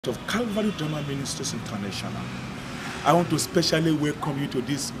Of Calvary Drama Ministries International. I want to specially welcome you to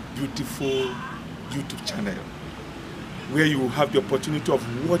this beautiful YouTube channel where you will have the opportunity of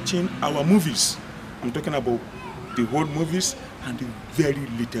watching our movies. I'm talking about the old movies and the very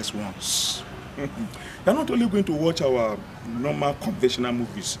latest ones. You're not only going to watch our normal conventional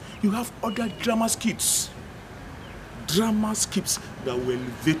movies, you have other drama skits. Drama skits that will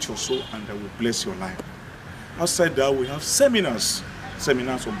elevate your soul and that will bless your life. Outside that, we have seminars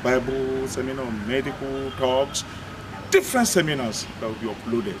on Bible, seminar on medical talks, different seminars that will be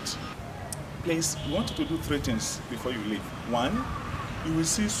uploaded. Please, we want you to do three things before you leave. One, you will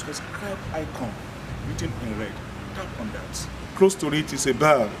see subscribe icon written in red. Tap on that. Close to it is a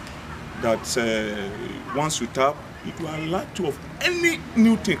bell that once you tap, it will alert you of any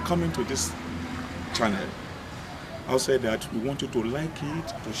new thing coming to this channel. Outside that, we want you to like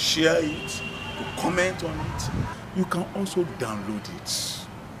it, to share it, to comment on it. You can also download it.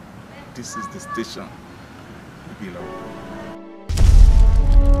 This is the station you belong.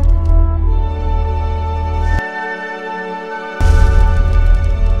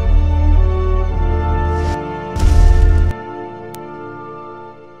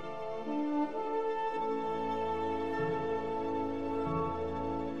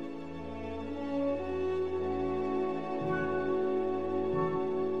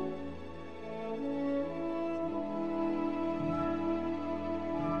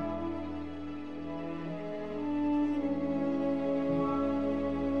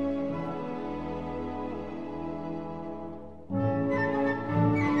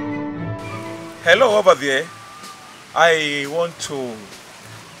 Hello over there. I want to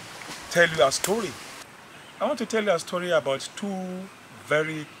tell you a story. I want to tell you a story about two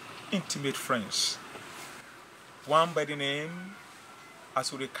very intimate friends. One by the name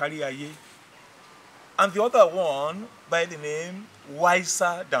Aye, and the other one by the name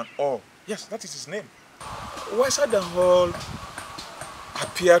Wiser Than All. Yes, that is his name. Wiser Than All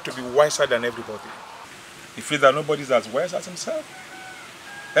appeared to be wiser than everybody. He feels that nobody is as wise as himself.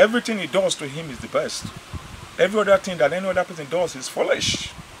 Everything he does to him is the best. Every other thing that any other person does is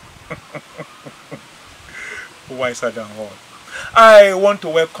foolish. Wiser than all. I want to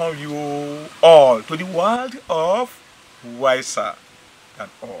welcome you all to the world of wiser than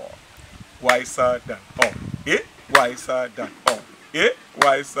all. Wiser than all. Eh? Wiser than all. Eh?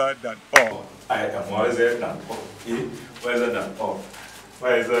 Wiser than all. I am wiser than all. Eh? Wiser than all.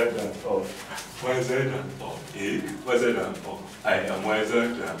 Wiser than all. Wiser than all. Eh? Wiser than all. I am wiser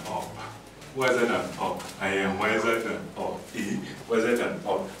than all. Wiser than all. I am wiser than all. Eh? Wiser than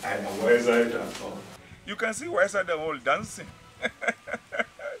all. I am wiser than all. You can see wiser than all dancing.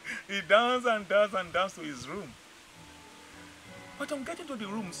 He dances and dances and dances to his room. But on getting to the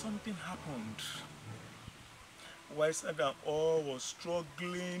room, something happened. Wiser than all was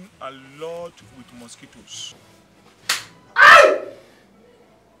struggling a lot with mosquitoes.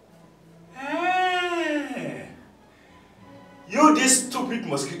 You, this stupid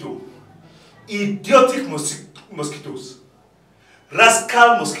mosquito, idiotic mosquitoes,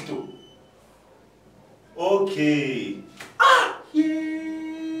 rascal mosquito. Okay.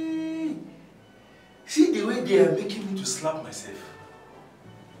 Yeah. See the way they are making me to slap myself.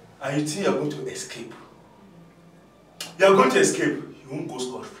 And you think you are going to escape. You are going to escape. You won't go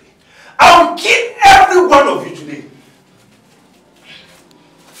scot-free. I will kill every one of you today.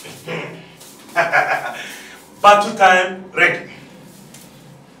 Battle time ready.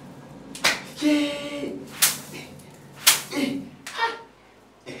 Yay!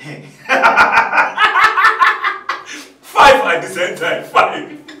 Five at the same time.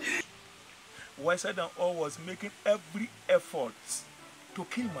 Five. Wiser Than All was making every effort to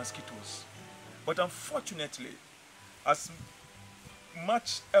kill mosquitoes. But unfortunately, as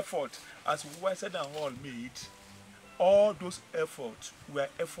much effort as Wiser Than All made, all those efforts were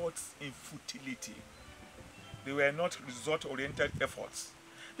efforts in futility. They were not result-oriented efforts.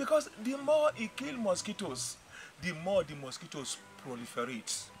 Because the more he killed mosquitoes, the more the mosquitoes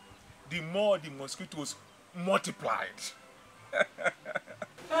proliferate. The more the mosquitoes multiplied.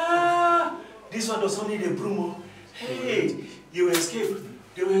 This one does not need a broom. Hey, you will escape.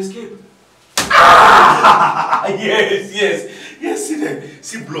 They will escape. Yes, see them.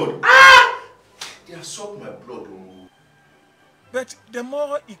 See blood. They have sucked my blood. But the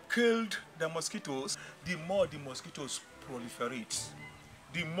more he killed the mosquitoes, the more the mosquitoes proliferate.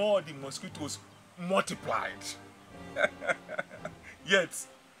 The more the mosquitoes multiplied. Yet,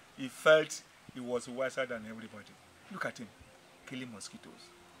 he felt he was wiser than everybody. Look at him, killing mosquitoes.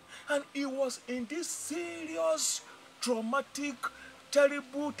 And he was in this serious, traumatic,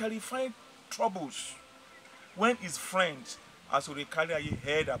 terrible, terrifying troubles when his friends Asuri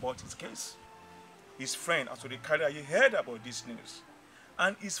heard about his case. His friend Asuri heard about this news.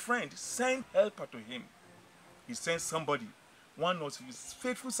 And his friend sent helper to him. He sent somebody, one of his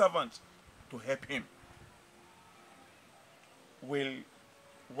faithful servants, to help him. Will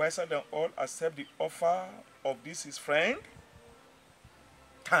Wiser than all accept the offer of this his friend?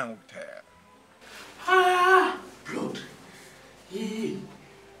 Time will tell. Ah, blood. Hey,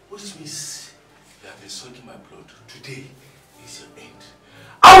 what means you have been sucking my blood. Today is your end.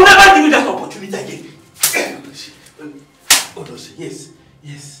 I will never give you that opportunity again. Oh, no, yes,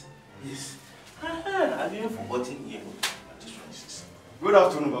 yes, yes. I've even forgotten here. Good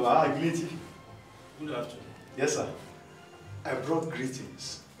afternoon, Baba. Good afternoon. Yes, sir. I brought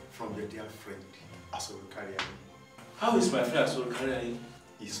greetings from your dear friend, Asuri. How is my friend Asuri?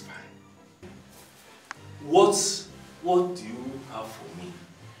 He's fine. What do you have for me?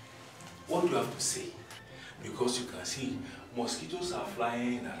 What do you have to say? Because you can see mosquitoes are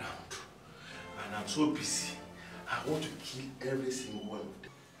flying around and I'm so busy. I want to kill every single one of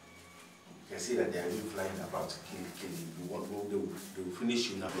them. You can see that they are really flying about to kill you. They will finish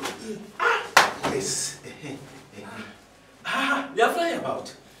you now. Yes. They are flying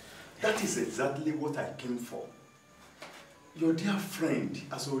about. That is exactly what I came for. Your dear friend,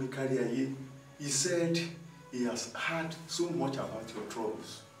 Asuri, he said he has heard so much about your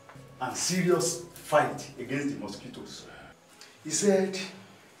troubles and serious fight against the mosquitoes. He said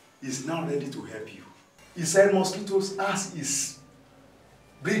he's now ready to help you. He said mosquitoes as his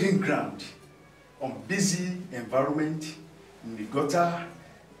breeding ground on busy environment, in the gutter,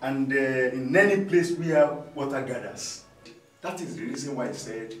 and in any place where water gathers. That is the reason why he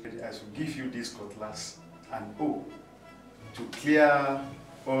said I should give you this cutlass and to clear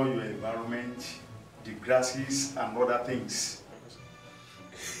all your environment, the grasses and other things.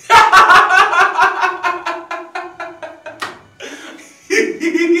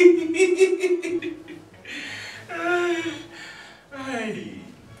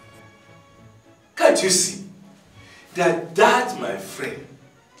 Can't you see that my friend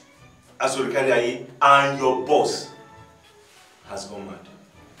Asuri and your boss has gone mad?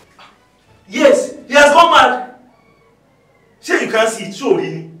 Yes, he has gone mad. Sure, you can't see it,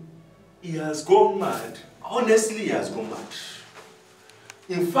 surely. He has gone mad. Honestly, he has gone mad.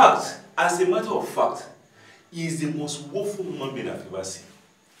 In fact, as a matter of fact, he is the most woeful human being I've ever seen.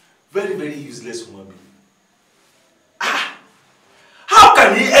 Very, very useless human being. How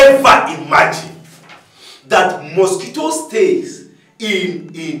can he ever imagine that mosquito stays in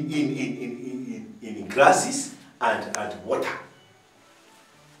grasses and water?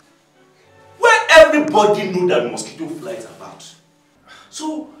 Where everybody knows that mosquito flies about.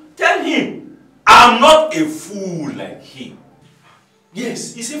 So tell him, I'm not a fool like him.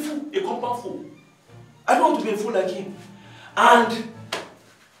 Yes, he's a fool, a compound fool. I don't want to be a fool like him. And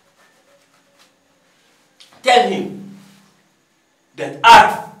tell him that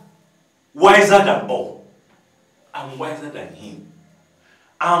I'm wiser than all. I'm wiser than him.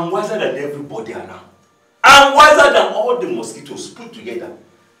 I'm wiser than everybody around. I'm wiser than all the mosquitoes put together.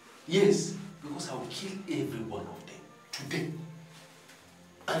 Yes, because I will kill every one of them today.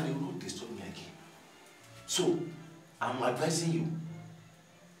 And they will not destroy me again. So, I'm advising you.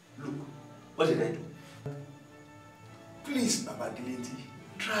 Look, what did I do? Please, Baba Dilinti,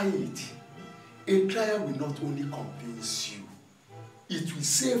 try it. A trial will not only convince you, it will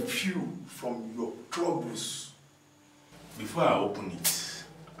save you from your troubles. Before I open it,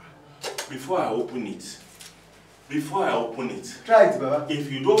 try it, Baba.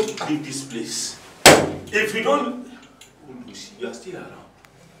 If you don't leave this place, if you don't, you are still around.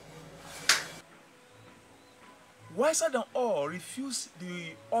 Wiser than all refused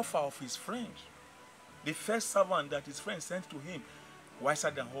the offer of his friend. The first servant that his friend sent to him,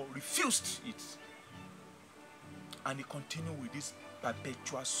 wiser than all, refused it. And he continued with this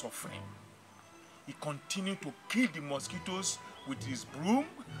perpetual suffering. He continued to kill the mosquitoes with his broom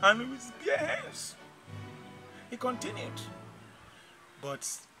and with his bare hands. He continued. But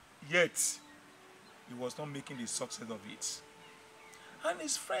yet, he was not making the success of it. And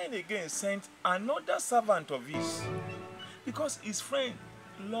his friend again sent another servant of his, because his friend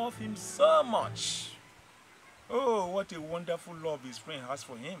loved him so much. Oh, what a wonderful love his friend has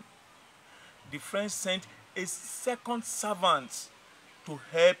for him. The friend sent a second servant to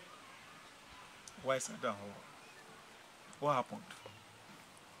help Wiser than all. What happened?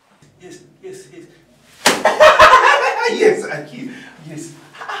 Yes. Yes, Aki. Yes.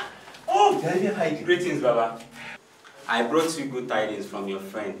 Oh, greetings, Baba. I brought you good tidings from your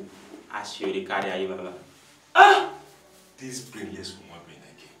friend, Asuri Baba. This brainless woman being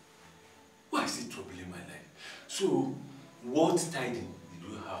again. Why is it troubling my life? So, what tidings did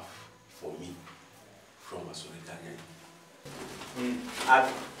you have for me from Asorikari?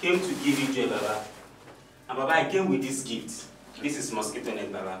 I came to give you joy, Baba. And Baba, I came with this gift. This is mosquito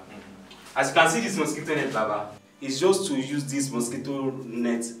net, Baba. As you can see, this mosquito net, Baba, is just to use this mosquito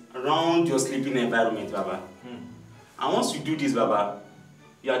net around your sleeping environment, Baba. And once you do this, Baba,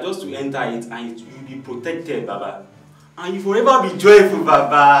 you are just to enter it and you will be protected, Baba. And you forever be joyful,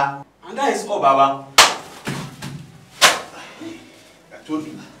 Baba. And that is all, Baba. I told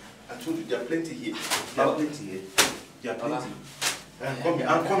you, there are plenty here. There are plenty here. There are plenty.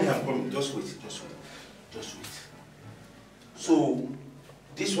 I'm coming. Just wait. So,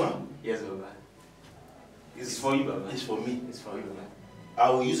 this one? Yes, Baba. It's for you, Baba. It's for me. It's for you, Baba. I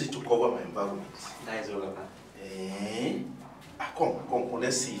will use it to cover my environment. That is all, Baba. Come,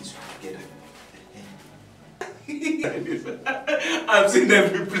 let's see it together. I've seen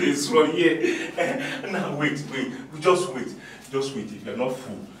every place from here. Now wait. Just wait. If you're not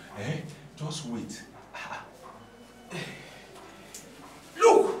full, just wait.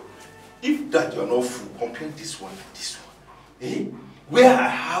 Look, if that you're not full, compare this one and this one. Where I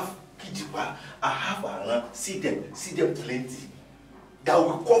have Kidiba, I have Aran, see them plenty. That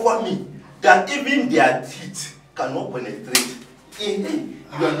will cover me. That even their teeth cannot penetrate.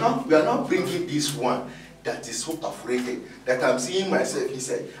 We are not bringing this one that is so perforated that I'm seeing myself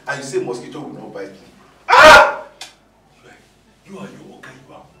inside, and you say mosquito will not bite me. You are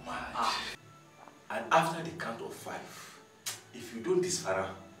mad. And after the count of 5, if you don't disfara,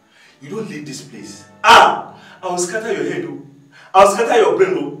 you don't leave this place. I will scatter your head, I will scatter your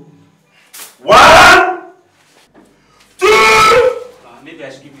brain. 1, 2. Maybe I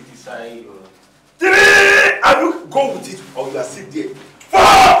should give you this side or 3. I will go with it, or you are sitting there.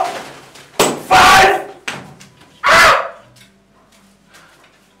 4, 5.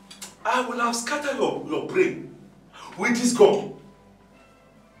 I will have scattered your brain with this gun.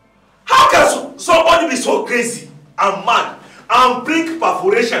 How can somebody be so crazy and mad and bring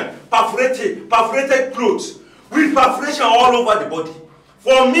perforated clothes with perforation all over the body?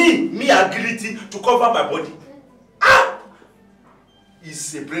 For me ability to cover my body.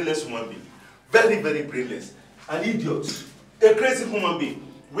 He's a brainless human being. Very, very brainless. An idiot. A crazy human being.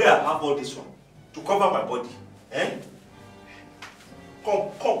 Where I have all this one to cover my body.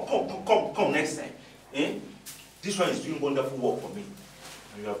 Come next time. This one is doing wonderful work for me.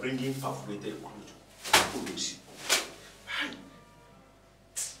 And you are bringing perforated clothes.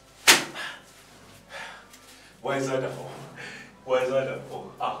 Why is that for?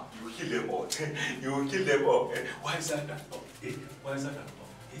 You kill them all. You will kill them all. Why is that for? Why is that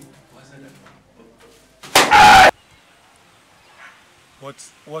for?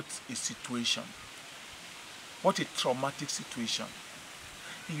 What a situation. What a traumatic situation.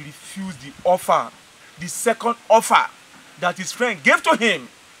 He refused the offer, the second offer that his friend gave to him.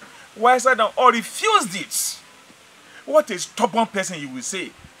 Why is that or refused it? What a stubborn person you will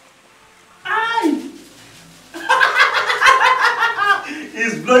say.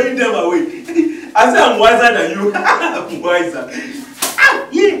 He's blowing them away. I say I'm wiser than you. I'm wiser.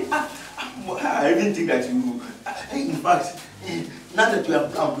 I even think that you. In fact, now that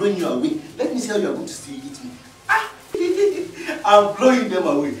I'm blowing you away, let me see how you are going to still eat me. I'm blowing them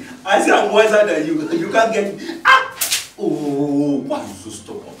away. I say I'm wiser than you. You can't get me. Oh, why are you so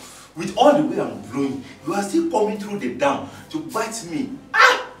stubborn? With all the way I'm blowing, you are still coming through the dam to bite me.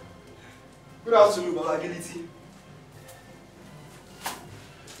 Good afternoon, Baba Agility.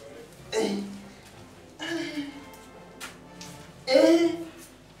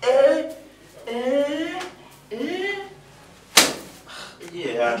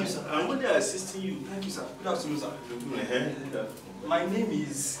 Yeah, I'm only assisting you. Thank you, sir. Good afternoon, sir. My My name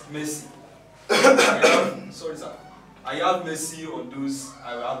is Mercy. Sorry, sir. I have mercy on those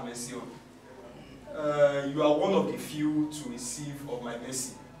I will have mercy on. You are one of the few to receive of my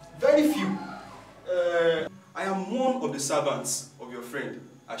mercy. Very few. I am one of the servants of your friend,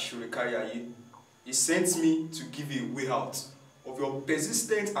 Ashurikari. He sent me to give you a way out of your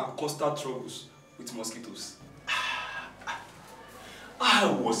persistent and constant troubles with mosquitoes.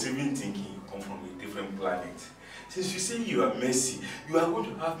 I was even thinking you come from a different planet. Since you say you are mercy, you are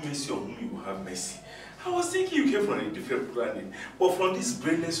going to have mercy on whom you will have mercy. I was thinking you came from a different planet, but from this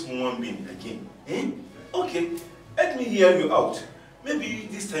brainless human being again. Okay, let me hear you out. Maybe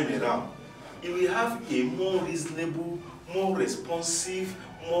this time around, you will have a more reasonable, more responsive,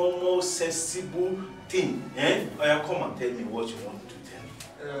 more sensible thing. Come and tell me what you want to tell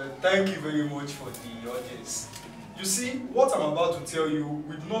me. Thank you very much for the audience. You see, what I'm about to tell you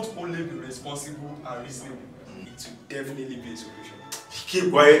will not only be responsible and reasonable, it will definitely be a solution.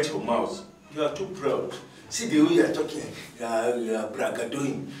 Keep quiet your mouth. You are too proud. See the way you are talking, you are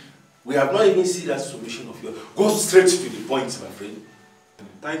bragadoing. We have not even seen that solution of yours. Go straight to the point, my friend.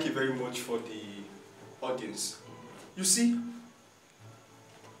 Thank you very much for the audience. You see,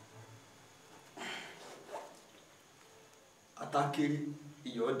 Atakiri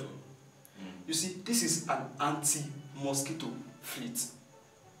Iyodun. You see, this is an anti-mosquito fleet.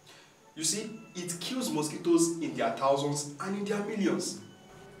 You see, it kills mosquitoes in their thousands and in their millions.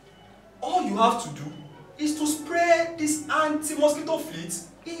 All you have to do is to spray this anti-mosquito fleet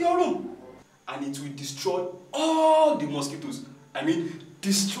in your room. And it will destroy all the mosquitoes. I mean,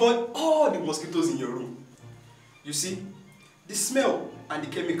 destroy all the mosquitoes in your room. You see, the smell and the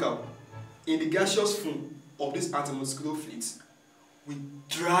chemical in the gaseous film of this anti-mosquito fleet will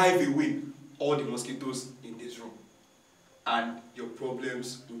drive away all the mosquitoes in this room. And your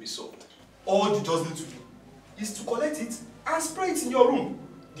problems will be solved. All you just need to do is to collect it and spray it in your room.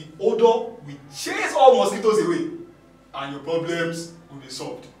 The odor will chase all mosquitoes away. And your problems will be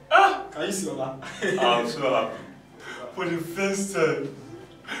solved. Ah! Can you see Ola? I'm so happy. For the first time.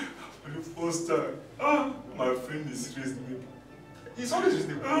 My friend is reasonable. He's always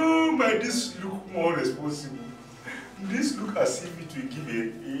reasonable. Oh, my, this look more responsible. This look as if it will give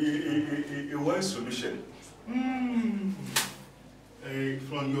a wise solution.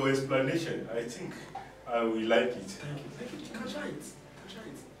 From your explanation, I think I will like it. Thank you. Thank you. You can try it. You can try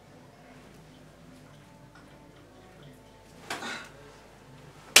it.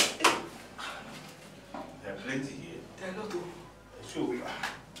 There are plenty here. There are a lot of... So,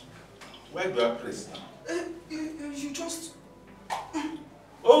 where do I press now? You just...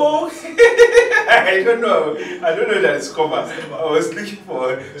 Oh, I don't know that it's covered. I was looking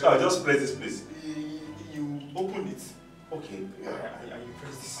for it. So I'll just press this place. You open it. Okay. And you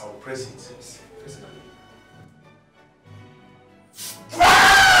press this. I'll press it. Yes. Press it.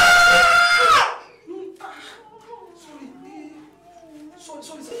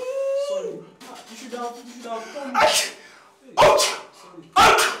 Sorry, sir. Sorry. You should have done... Ouch! Ouch!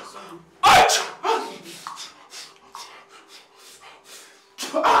 Ouch! Ouch!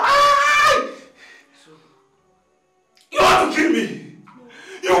 You want to kill me?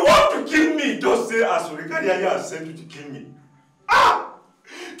 You want to kill me? Don't say Asurikariya has sent you to kill me.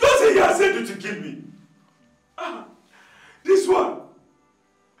 Don't say he has sent you to kill me. This one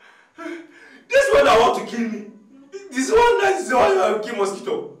that want to kill me. This one is the one that will kill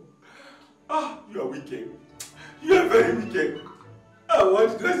mosquito. You are wicked. You are very wicked.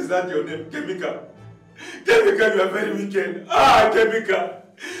 What is that your name? Kemika. Kemika, you are very wicked. Kemika.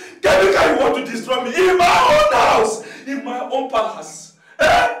 Kemika, you want to destroy me in my own house, in my own palace.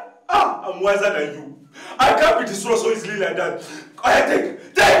 I'm wiser than you. I can't be destroyed so easily like that.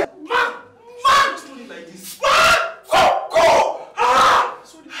 Take. Man! Don't do it like this. Go!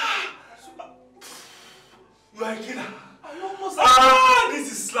 You are a killer.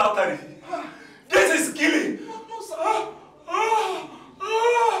 This is slaughtering. This is killing. No, sir.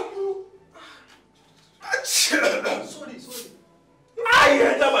 Sorry. You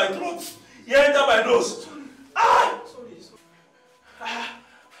enter my throat. You enter my nose. Sorry.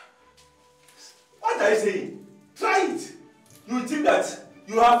 What are you saying? Try it. You think that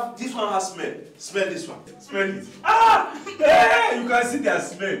you have this one has smell. Smell this one. Smell it. You can see their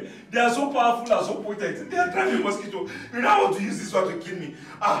smell. They are so powerful and so potent. They are driving mosquito. You now want to use this one to kill me.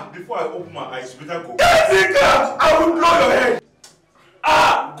 Before I open my eyes, you better go. I will blow your head.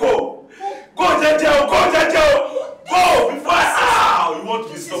 Go. Go, Jejel. Go before I... You want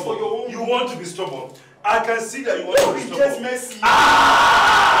to be stubborn. You want to be stubborn. I can see that you want to be stubborn. Mercy.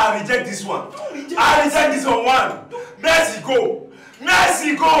 Reject this one. I reject this one. Mercy, go.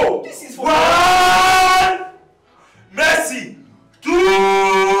 Mercy, go. This is for 1. Mercy. 2.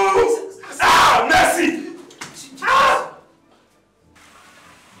 Mercy.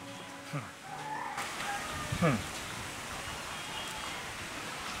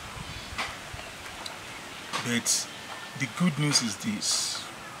 But the good news is this.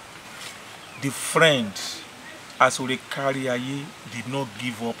 The friend, Asurikariya, did not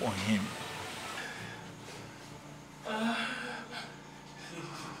give up on him.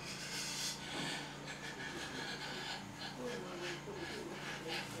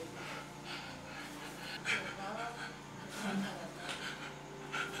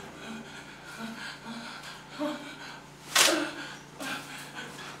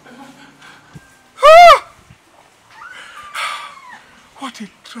 What a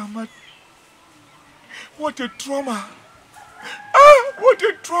trauma. What a trauma. What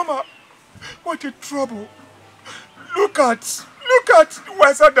a trauma. What a trouble. Look at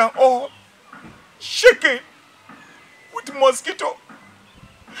wiser than all. Shaking with mosquito.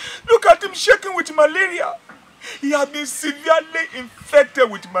 Look at him shaking with malaria. He has been severely infected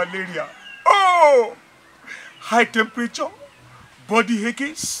with malaria. Oh! High temperature, body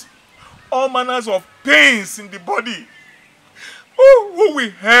aches, all manners of pains in the body. Oh, who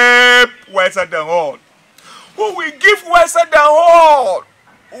will help wiser than all? Who will give wiser than all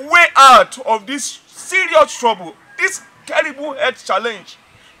way out of this serious trouble, this terrible health challenge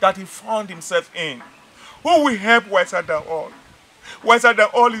that he found himself in? Who will help wiser than all? Wiser than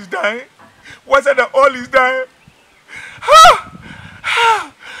all is dying. Wiser than all is dying.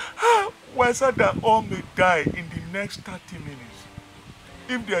 Wiser than all may die in the next 30 minutes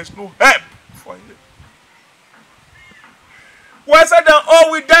if there is no help for him. Wiser than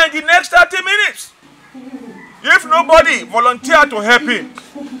all will die in the next 30 minutes if nobody volunteer to help him.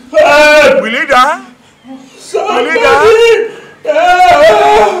 Will he die? Will he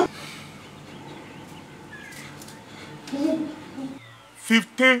die?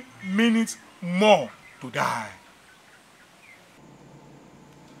 15 minutes more to die.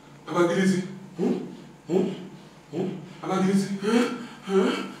 Abagilisi. Abagilisi.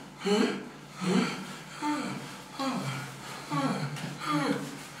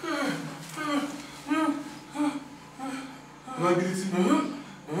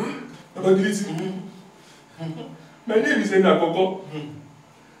 Abagilisi. My name is Enakoko.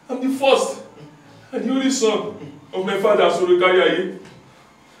 I'm the first and the only son of my father, Sorokariaye.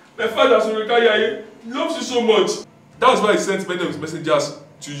 My father, Sorokariaye, loves you so much. That's why he sent many of his messengers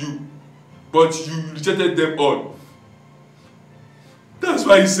to you, but you rejected them all. That's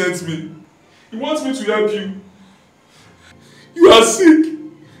why he sent me. He wants me to help you. You are sick,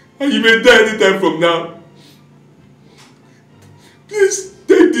 and you may die anytime from now. Please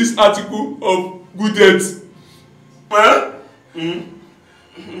take this article of good health. Huh?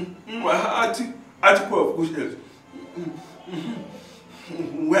 Article of good health.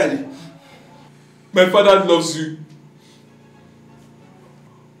 Well, my father loves you.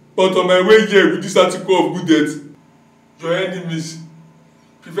 But on my way here with this article of good health, your enemies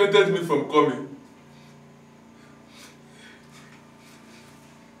prevented me from coming.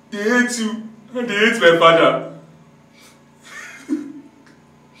 They hate you and they hate my father.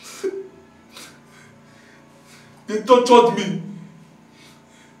 They tortured me.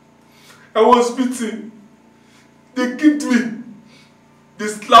 I was beaten. They kicked me. They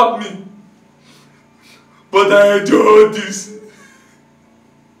slapped me. But I endured this.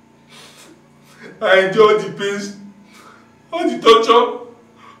 I endured the pains, all the torture,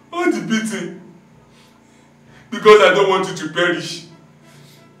 all the beating, because I don't want you to perish.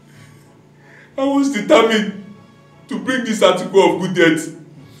 I was determined to bring this article of good death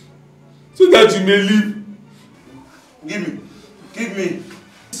so that you may live. give me,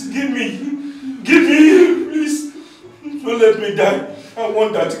 please. Don't let me die. I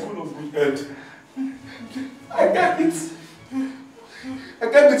want the article of good health. I get it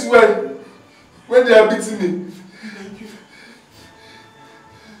when they are beating me. Thank you.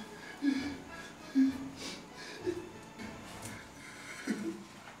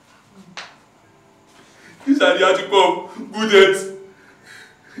 These are the article of good health.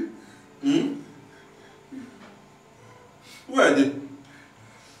 Where are they?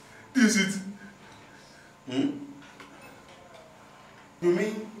 This is it. You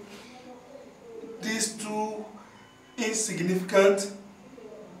mean these two insignificant,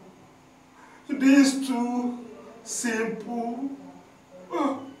 these two simple,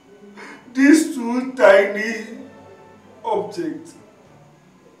 these two tiny objects?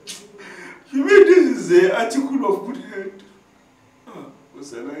 You mean this is the article of good health? What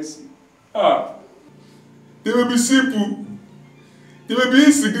shall I see? They may be simple, they may be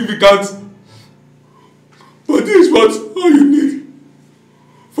insignificant, but this is what all you need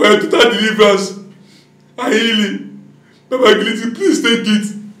for your total deliverance and healing. Baba Giliti, please take it.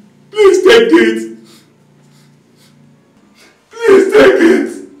 Please take it. Please take it.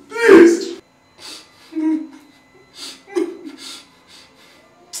 Please.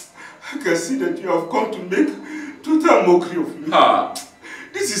 I can see that you have come to make total mockery of me.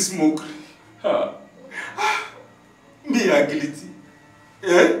 This is mockery. Me, Agility.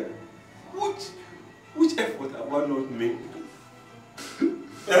 Which effort have I not made?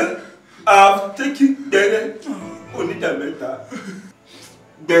 I've taken Bere Onidameta,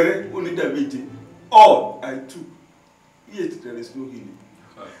 Bere Onidamete. All I took, yet there is no healing.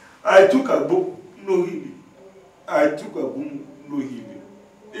 I took a book, no healing. I took a boom, no healing.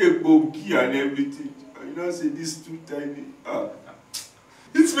 A key and everything. You know, say this too tiny.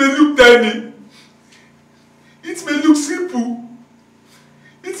 It may look tiny. It may look simple.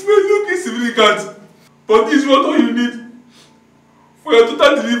 It may look insignificant. But this is what all you need for your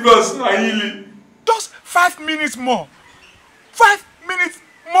total deliverance and healing. Just 5 minutes more. 5 minutes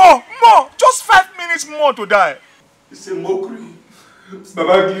more. Just 5 minutes more to die. It's a mockery.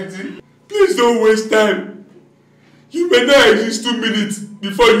 Baba Glitty, please don't waste time. You may not exist 2 minutes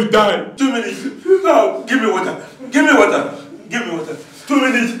before you die. 2 minutes? No, give me water. Give me water. Give me water. 2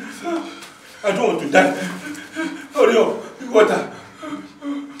 minutes. I don't want to die. Hurry up. Water.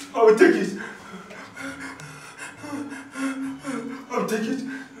 I will take it. I will take it.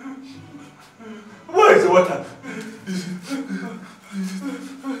 Where is the water?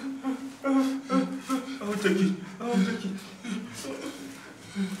 I will take it. I will take it.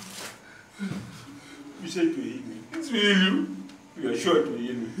 You said it will heal me. It will heal you. You are sure it will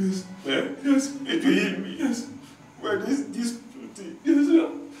heal me? Yes. Yeah? Yes. It will heal me. Yes. Well, this thing. Yes.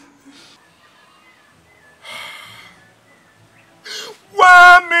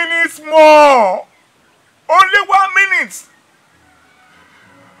 1 minute more. Only 1 minute.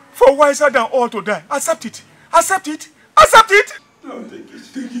 For wiser than all to die. Accept it. Accept it. Accept it. I will take it.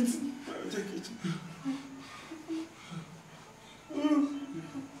 Take it. I will take it.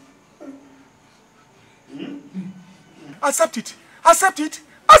 Accept it. Accept it.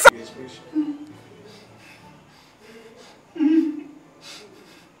 Accept it.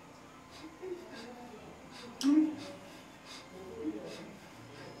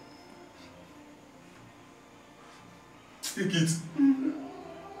 Take it.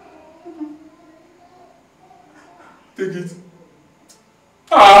 Take it.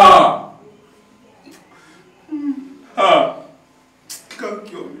 Ah! Ah! You can't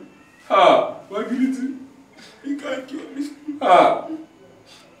kill me. Ah! Why did you do? You can't kill me. Ah!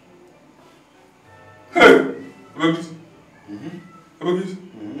 Hey! About it. About it.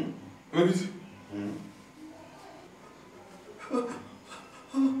 About it.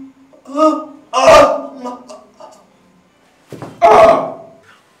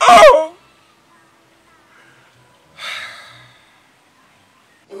 Oh!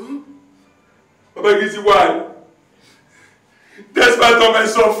 Baba Giti, why? Despite all my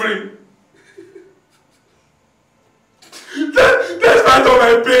suffering, despite all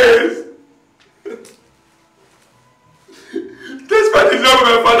my pains, despite the love of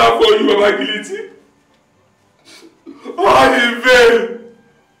my father for you, Baba Giti, all in vain.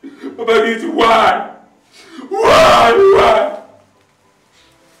 Baba Giti, why? Why?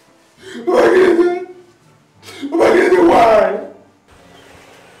 Baba Giti, why?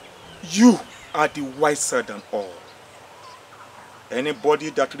 You are the wiser than all. Anybody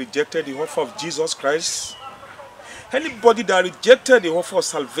that rejected the offer of Jesus Christ, anybody that rejected the offer of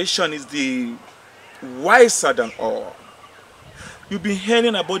salvation is the wiser than all. You've been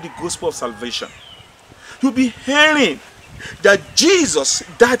hearing about the gospel of salvation. You've been hearing that Jesus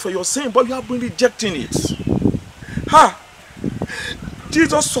died for your sin, but you have been rejecting it.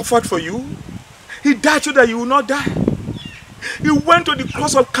 Jesus suffered for you. He died so that you will not die. He went to the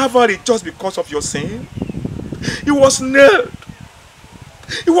cross of Calvary just because of your sin. He was nailed.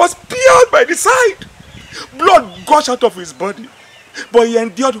 He was pierced by the side. Blood gushed out of his body. But he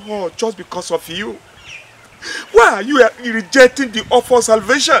endured all just because of you. Why are you rejecting the offer of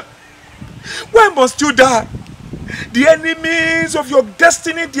salvation? Why must you die? The enemies of your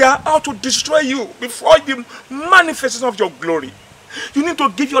destiny, they are out to destroy you before the manifestation of your glory. You need to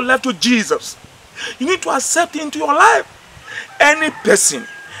give your life to Jesus. You need to accept him into your life. Any person,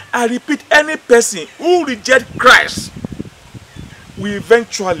 I repeat, any person who rejects Christ will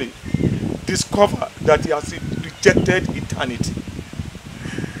eventually discover that he has rejected eternity.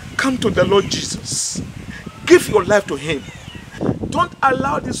 Come to the Lord Jesus. Give your life to him. Don't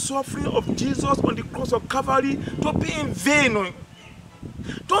allow the suffering of Jesus on the cross of Calvary to be in vain.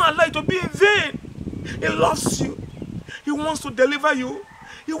 Don't allow it to be in vain. He loves you. He wants to deliver you.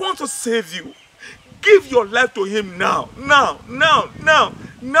 He wants to save you. Give your life to him now. Now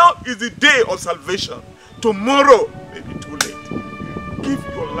is the day of salvation. Tomorrow may be too late. Give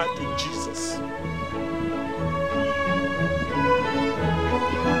your life to Jesus.